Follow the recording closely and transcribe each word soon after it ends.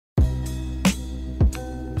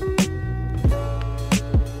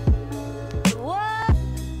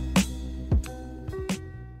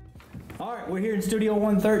here in Studio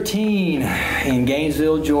 113 in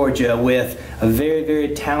Gainesville, Georgia with a very,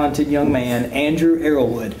 very talented young man, Andrew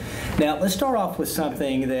Arrowwood. Now, let's start off with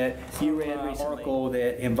something that you read recently, an article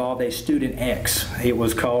that involved a student X. It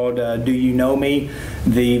was called Do You Know Me?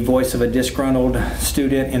 The voice of a disgruntled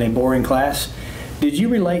student in a boring class. Did you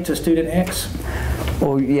relate to student X?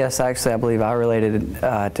 Well, yes, actually, I believe I related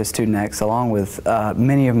to student X along with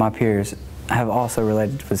many of my peers have also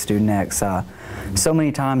related with student X. So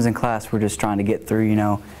many times in class we're just trying to get through,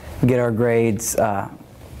 get our grades,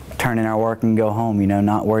 turn in our work and go home,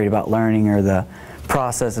 not worried about learning or the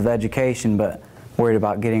process of education, but worried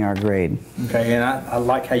about getting our grade. Okay, and I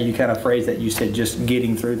like how you kind of phrased that. You said just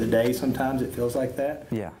getting through the day sometimes. It feels like that?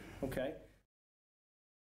 Yeah. Okay.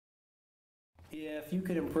 If you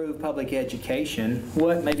could improve public education,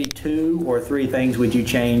 what maybe 2 or 3 things would you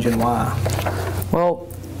change and why? Well,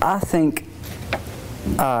 I think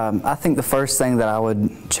the first thing that I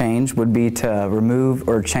would change would be to remove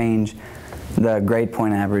or change the grade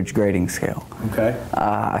point average grading scale. Okay.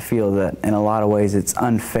 I feel that in a lot of ways it's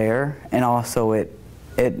unfair, and also it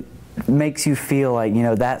makes you feel like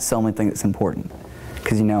that's the only thing that's important,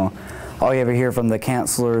 because all you ever hear from the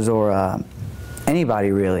counselors or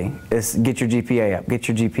anybody really is get your GPA up, get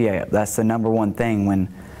your GPA up. That's the #1 thing, when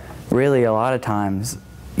really a lot of times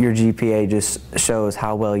your GPA just shows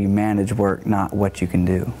how well you manage work, not what you can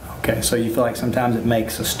do. Okay, so you feel like sometimes it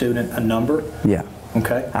makes a student a number? Yeah.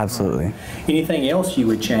 Okay. Absolutely. Anything else you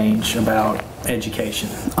would change about education?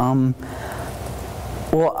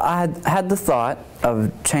 Well, I had the thought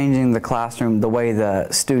of changing the classroom, the way the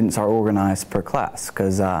students are organized per class,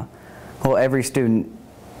 because well, every student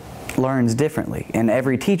learns differently and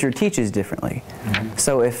every teacher teaches differently. Mm-hmm.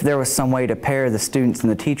 So if there was some way to pair the students and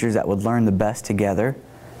the teachers that would learn the best together,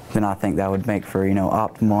 then I think that would make for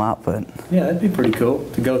optimal output. Yeah, that'd be pretty cool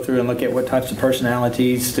to go through and look at what types of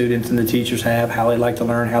personalities students and the teachers have, how they like to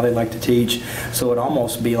learn, how they like to teach. So it'd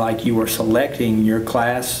almost be like you were selecting your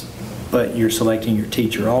class, but you're selecting your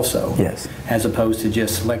teacher also. Yes. As opposed to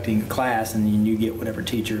just selecting a class and then you get whatever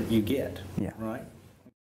teacher you get. Yeah. Right?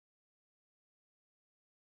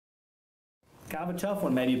 Kind of a tough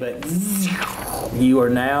one maybe, but you are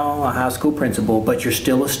now a high school principal, but you're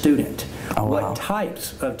still a student. Oh, wow. What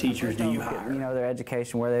types of teachers do you hire? Their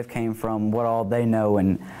education, where they've came from, what all they know,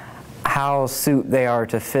 and how they are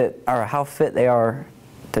to fit, or how fit they are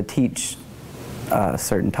to teach a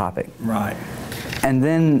certain topic. Right. And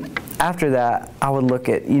then after that, I would look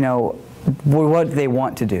at, what they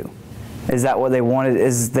want to do. Is that what they wanted?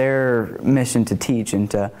 Is their mission to teach and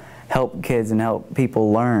to help kids and help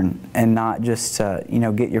people learn, and not just to,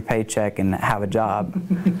 get your paycheck and have a job?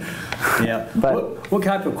 Yeah. But what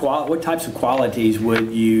types of qualities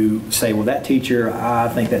would you say, well, that teacher, I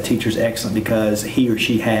think that teacher's excellent because he or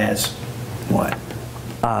she has what?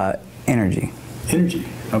 Energy. Energy.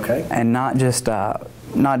 Okay. And not just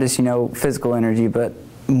physical energy, but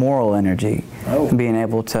moral energy. Oh. Being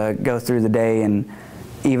able to go through the day, and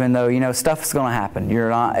even though stuff is going to happen,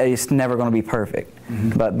 it's never going to be perfect.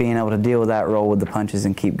 Mm-hmm. But being able to deal with that, roll with the punches,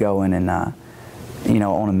 and keep going, and on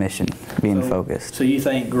a mission, being focused. So you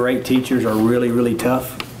think great teachers are really, really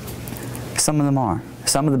tough? Some of them are.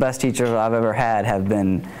 Some of the best teachers I've ever had have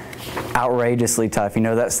been outrageously tough.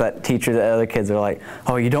 That's that teacher that other kids are like,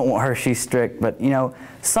 oh, you don't want her, she's strict. But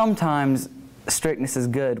sometimes strictness is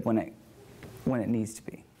good when it needs to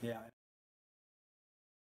be. Yeah.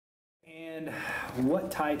 And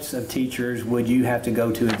what types of teachers would you have to go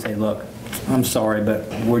to and say, look, I'm sorry, but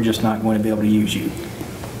we're just not going to be able to use you?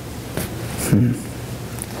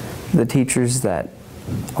 The teachers that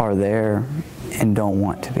are there and don't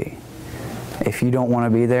want to be. If you don't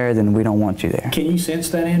want to be there, then we don't want you there. Can you sense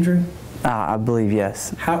that, Andrew? I believe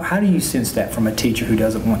yes. How do you sense that from a teacher who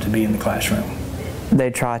doesn't want to be in the classroom?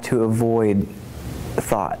 They try to avoid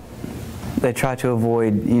thought. They try to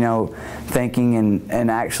avoid, thinking and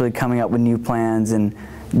actually coming up with new plans and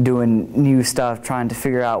doing new stuff, trying to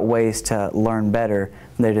figure out ways to learn better.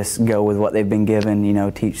 They just go with what they've been given,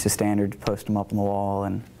 teach the standards, post them up on the wall.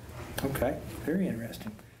 And okay, very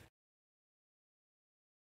interesting.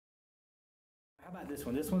 How about this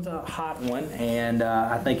one? This one's a hot one, and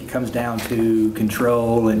I think it comes down to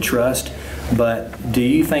control and trust. But do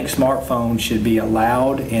you think smartphones should be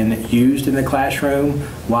allowed and used in the classroom?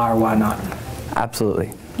 Why or why not?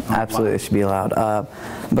 Absolutely. Absolutely, it should be allowed.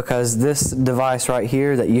 Because this device right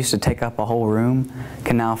here that used to take up a whole room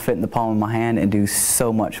can now fit in the palm of my hand and do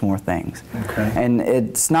so much more things. Okay. And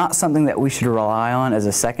it's not something that we should rely on as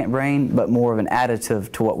a second brain, but more of an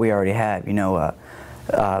additive to what we already have.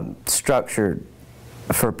 Structured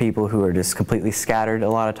for people who are just completely scattered a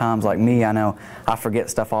lot of times. Like me, I know I forget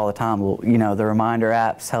stuff all the time. Well, you know, the reminder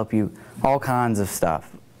apps help you all kinds of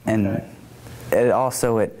stuff. And it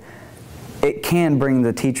also, it can bring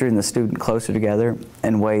the teacher and the student closer together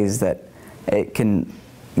in ways that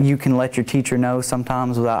you can let your teacher know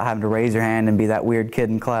sometimes without having to raise your hand and be that weird kid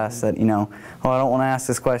in class that, you know, oh, I don't want to ask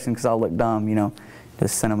this question because I'll look dumb, you know.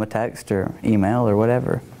 Just send them a text or email or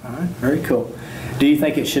whatever. All right, very cool. Do you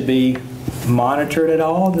think it should be monitored at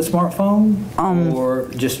all, the smartphone? Or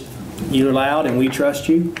just you're loud and we trust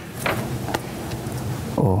you?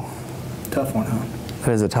 Oh. Tough one, huh?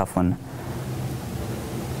 That is a tough one.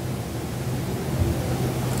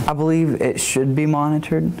 I believe it should be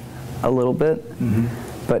monitored a little bit,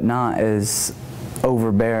 but not as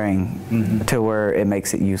overbearing to where it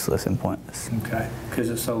makes it useless and pointless. Okay, because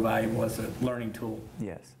it's so valuable as a learning tool.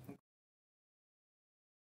 Yes.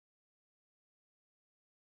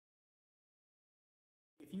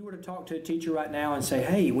 If you were to talk to a teacher right now and say,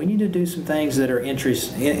 hey, we need to do some things that are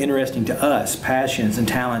interesting to us, passions and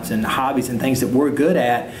talents and hobbies and things that we're good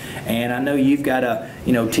at, and I know you've got to,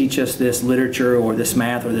 you know, teach us this literature or this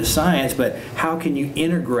math or this science, but how can you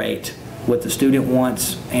integrate what the student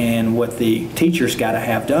wants and what the teacher's got to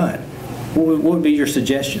have done? What would be your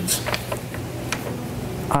suggestions?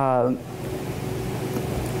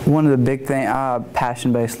 One of the big things,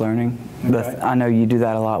 passion-based learning. Okay. I know you do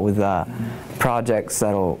that a lot with projects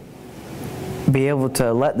that'll be able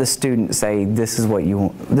to let the student say, this is what we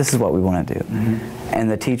want to do.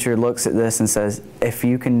 And the teacher looks at this and says, if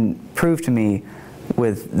you can prove to me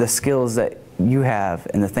with the skills that you have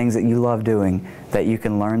and the things that you love doing that you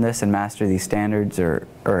can learn this and master these standards, or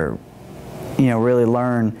you know, really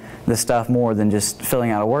learn the stuff more than just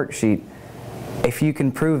filling out a worksheet. If you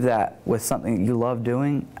can prove that with something that you love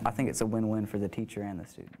doing, I think it's a win-win for the teacher and the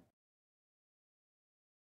student.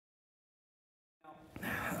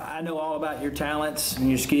 I know all about your talents and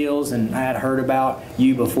your skills, and I had heard about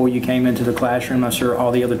you before you came into the classroom. I'm sure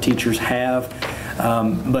all the other teachers have.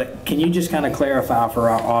 But can you just kind of clarify for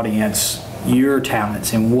our audience your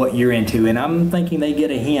talents and what you're into? And I'm thinking they get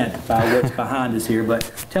a hint by what's behind us here, but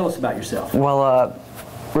tell us about yourself. Well,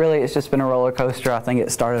 really it's just been a roller coaster. I think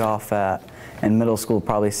it started off in middle school,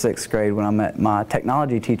 probably 6th grade, when I met my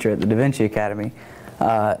technology teacher at the Da Vinci Academy.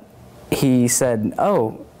 He said,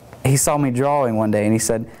 he saw me drawing one day and he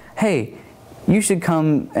said, hey, you should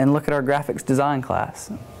come and look at our graphics design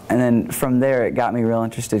class. And then from there it got me real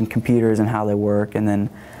interested in computers and how they work, and then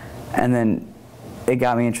it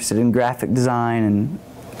got me interested in graphic design, and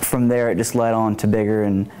from there it just led on to bigger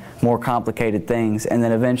and more complicated things. And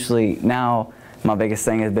then eventually now my biggest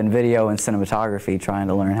thing has been video and cinematography, trying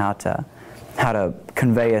to learn how to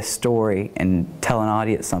convey a story and tell an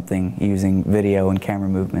audience something using video and camera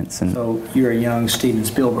movements. And so you're a young Steven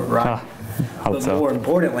Spielberg, right? Hope so. But more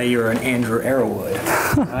importantly, you're an Andrew Arrowwood.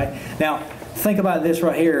 Right? Now, think about this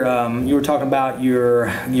right here. You were talking about your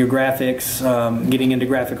graphics, getting into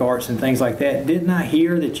graphic arts and things like that. Didn't I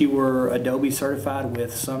hear that you were Adobe certified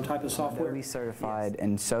with some type of software? Adobe certified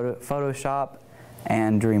in Photoshop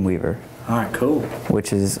and Dreamweaver. All right, cool.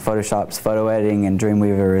 Which is Photoshop's photo editing, and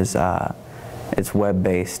Dreamweaver is it's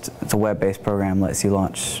web-based. It's a web-based program, lets you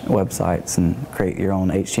launch websites and create your own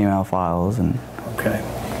HTML files. And okay.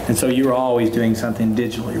 And so you're always doing something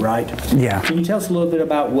digitally, right? Yeah. Can you tell us a little bit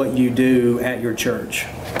about what you do at your church?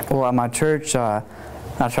 Well, at my church, I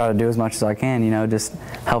try to do as much as I can, you know, just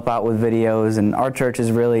help out with videos. And our church is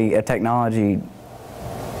really a technology,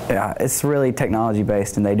 it's really technology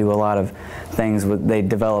based, and they do a lot of things they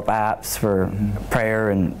develop apps for prayer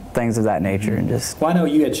and things of that nature. And just. Well, I know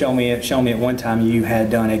you had shown me at one time you had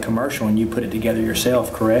done a commercial and you put it together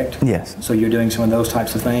yourself, correct? Yes. So you're doing some of those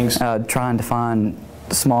types of things? Trying to find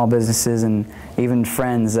small businesses and even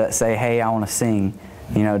friends that say, hey, I want to sing,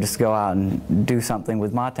 you know, just go out and do something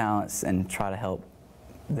with my talents and try to help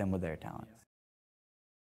them with their talents.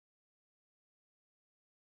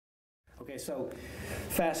 Okay, so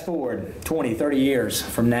fast forward 20, 30 years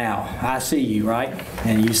from now, I see you, right?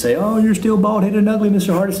 And you say, oh, you're still bald-headed and ugly,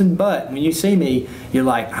 Mr. Hardison, but when you see me, you're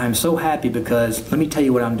like, I'm so happy because let me tell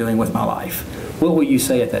you what I'm doing with my life. What will you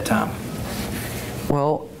say at that time?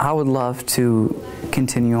 Well, I would love to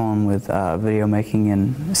continue on with video making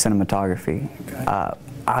and cinematography. Okay.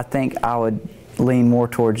 I think I would lean more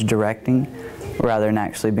towards directing rather than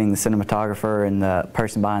actually being the cinematographer and the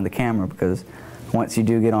person behind the camera, because once you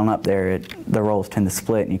do get on up there, the roles tend to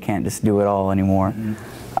split and you can't just do it all anymore.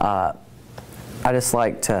 I just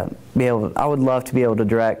like to be able, I would love to be able to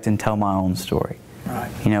direct and tell my own story. Right.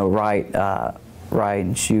 You know, write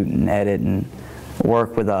and shoot and edit and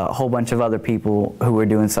work with a whole bunch of other people who are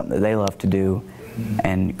doing something that they love to do,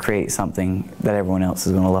 and create something that everyone else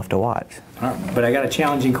is going to love to watch. All right, but I got a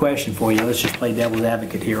challenging question for you. Let's just play devil's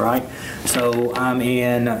advocate here, right? So I'm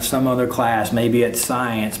in some other class, maybe it's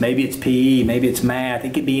science, maybe it's PE, maybe it's math,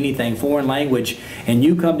 it could be anything, foreign language, and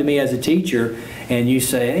you come to me as a teacher and you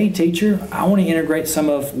say, hey teacher, I want to integrate some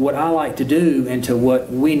of what I like to do into what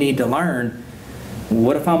we need to learn.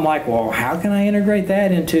 What if I'm like, well, how can I integrate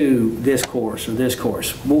that into this course or this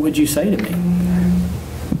course? What would you say to me?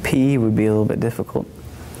 PE would be a little bit difficult.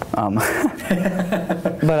 But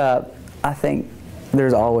I think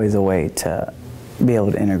there's always a way to be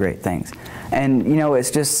able to integrate things. And you know,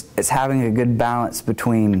 it's having a good balance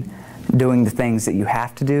between doing the things that you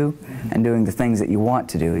have to do and doing the things that you want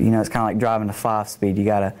to do. You know, it's kind of like driving a 5-speed. You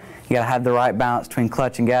gotta have the right balance between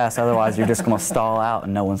clutch and gas, otherwise you're just going to stall out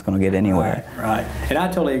and no one's going to get anywhere. Right. And I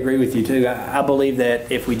totally agree with you too. I believe that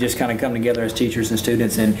if we just kind of come together as teachers and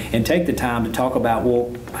students and take the time to talk about,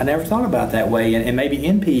 well, I never thought about that way, and maybe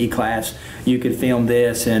in PE class you could film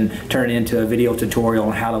this and turn it into a video tutorial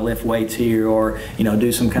on how to lift weights here, or you know,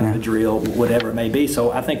 do some kind of a drill, whatever it may be.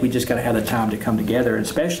 So I think we just got to have the time to come together, and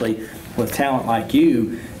especially with talent like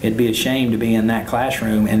you, it'd be a shame to be in that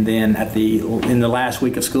classroom and then in the last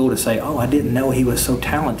week of school to say, oh, I didn't know he was so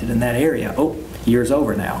talented in that area. Oh, year's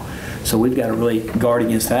over now. So we've got to really guard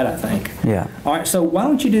against that, I think. Yeah. All right, so why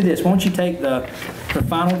don't you do this? Why don't you take the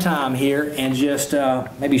final time here and just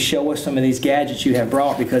maybe show us some of these gadgets you have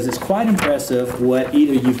brought, because it's quite impressive what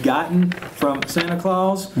either you've gotten from Santa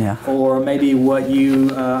Claus, or maybe what you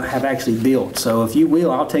have actually built. So if you will,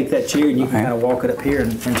 I'll take that chair and you can kind of walk it up here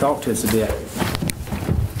and talk to us a bit.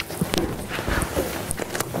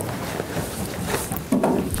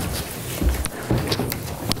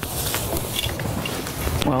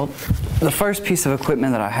 Well, the first piece of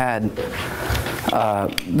equipment that I had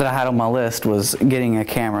on my list was getting a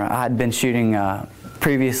camera. I had been shooting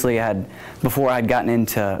previously. Before I had gotten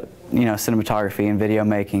into cinematography and video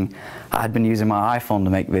making, I had been using my iPhone to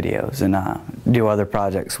make videos and do other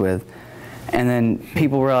projects with. And then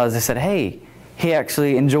people realized, they said, hey, he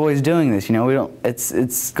actually enjoys doing this. You know,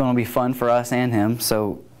 it's going to be fun for us and him,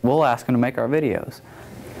 so we'll ask him to make our videos.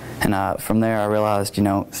 And from there I realized, you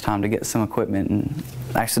know, it's time to get some equipment and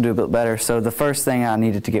actually do a bit better. So the first thing I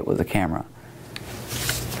needed to get was a camera.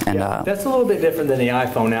 And that's a little bit different than the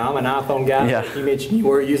iPhone now. I'm an iPhone guy. Yeah. You mentioned you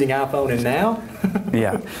were using iPhone, and now?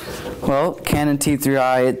 Yeah. Well, Canon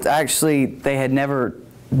T3i, they had not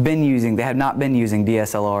been using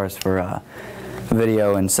DSLRs for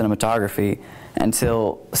video and cinematography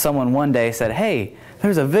until someone one day said, hey,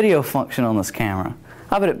 there's a video function on this camera.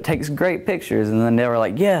 I bet it takes great pictures. And then they were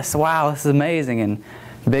like, yes, wow, this is amazing. And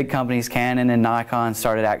big companies, Canon and Nikon,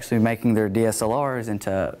 started actually making their DSLRs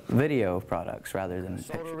into video products rather than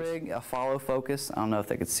shoulder rig, a follow focus. I don't know if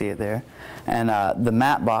they could see it there. And the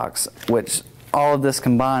matte box, which all of this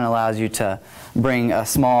combined allows you to bring a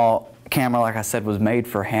small camera, like I said, was made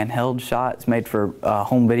for handheld shots, made for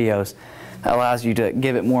home videos. That allows you to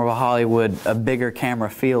give it more of a Hollywood, a bigger camera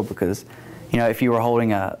feel, because you know, if you were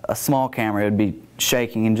holding a small camera, it would be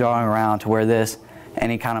shaking and drawing around, to where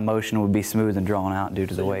any kind of motion would be smooth and drawn out due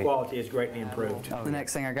to the weight. The quality is greatly improved. The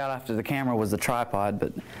next thing I got after the camera was the tripod,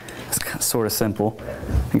 but it's sort of simple.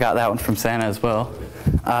 I got that one from Santa as well.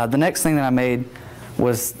 The next thing that I made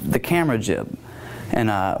was the camera jib.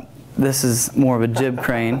 And this is more of a jib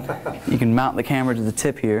crane. You can mount the camera to the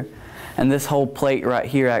tip here. And this whole plate right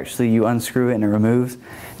here, actually, you unscrew it and it removes,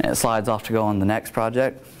 and it slides off to go on the next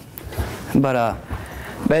project. But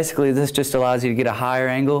basically, this just allows you to get a higher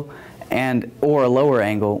angle or a lower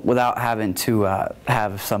angle without having to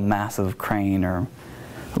have some massive crane or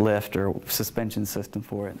lift or suspension system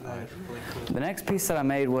for it. The next piece that I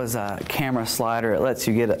made was a camera slider. It lets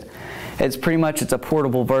you get it's a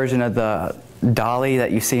portable version of the dolly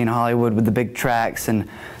that you see in Hollywood with the big tracks, and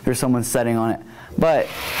there's someone sitting on it. But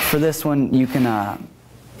for this one, you can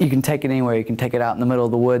take it anywhere. You can take it out in the middle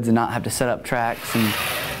of the woods and not have to set up tracks and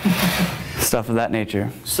stuff of that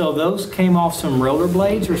nature. So those came off some roller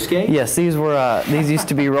blades or skates? Yes, these used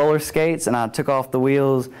to be roller skates, and I took off the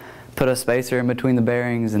wheels, put a spacer in between the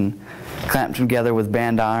bearings, and clamped them together with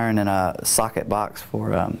band iron and a socket box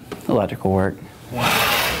for electrical work.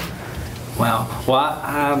 Wow. Wow. Well,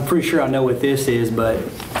 I'm pretty sure I know what this is, but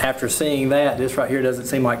after seeing that, this right here doesn't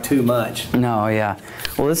seem like too much. No, yeah.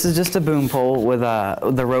 Well, this is just a boom pole with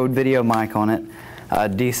the Rode video mic on it, a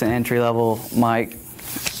decent entry-level mic,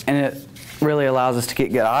 and it really allows us to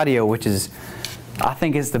get good audio, which is, I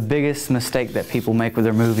think, is the biggest mistake that people make with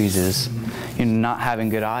their movies, is not having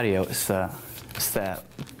good audio. It's that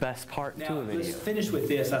best part to Now, a video. let's finish with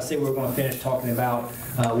this. I say we're going to finish talking about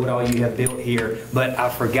what all you have built here, but I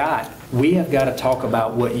forgot. We have got to talk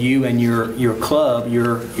about what you and your club,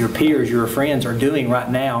 your peers, your friends are doing right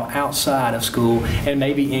now outside of school and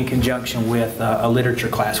maybe in conjunction with a literature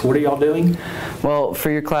class. What are y'all doing? Well, for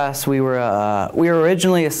your class, we were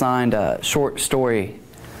originally assigned a short story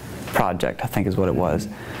project, I think is what it was.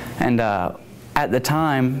 And at the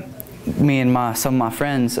time, me and some of my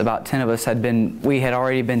friends, about 10 of us, we had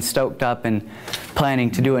already been stoked up and planning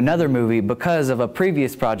to do another movie because of a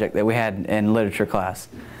previous project that we had in literature class.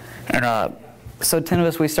 And so 10 of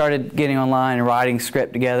us, we started getting online and writing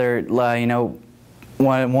script together, you know,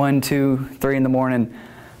 1, 2, 3 in the morning,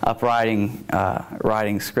 up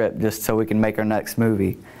writing script just so we can make our next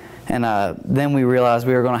movie. And then we realized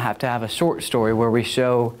we were going to have a short story where we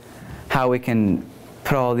show how we can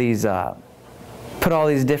put all these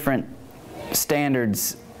different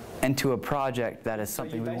standards into a project that is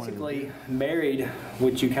something we want to do. Basically married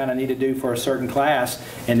what you kind of need to do for a certain class,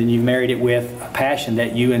 and then you've married it with a passion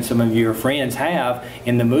that you and some of your friends have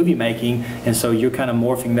in the movie making, and so you're kind of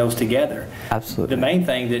morphing those together. Absolutely. The main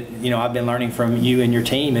thing that I've been learning from you and your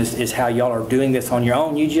team is how y'all are doing this on your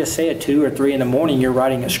own. You just said 2 or 3 in the morning you're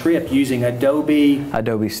writing a script using Adobe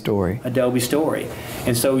Story. Adobe Story.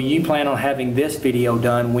 And so you plan on having this video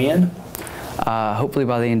done when? Hopefully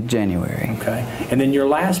by the end of January. Okay. And then your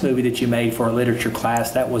last movie that you made for a literature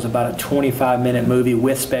class, that was about a 25-minute movie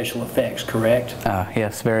with special effects, correct?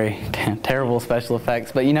 Yes, very terrible special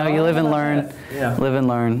effects. But you live and learn. Yeah. Live and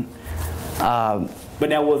learn. But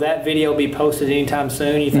now, will that video be posted anytime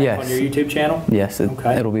soon, you think, Yes. on your YouTube channel? Yes,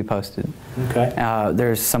 Okay. it'll be posted. Okay.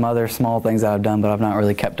 There's some other small things that I've done, but I've not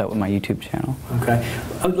really kept up with my YouTube channel. Okay.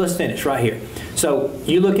 Let's finish right here. So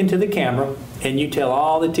you look into the camera and you tell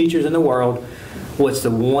all the teachers in the world what's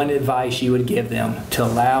the one advice you would give them to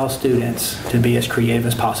allow students to be as creative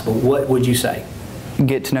as possible. What would you say?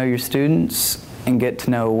 Get to know your students and get to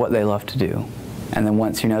know what they love to do. And then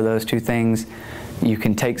once you know those two things, you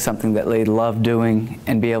can take something that they love doing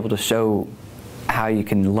and be able to show how you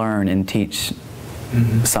can learn and teach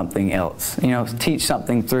something else. Teach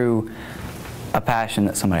something through a passion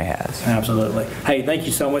that somebody has. Absolutely. Hey, thank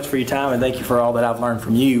you so much for your time, and thank you for all that I've learned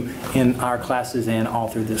from you in our classes and all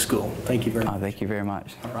through this school. Thank you very much. Thank you very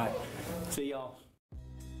much. All right.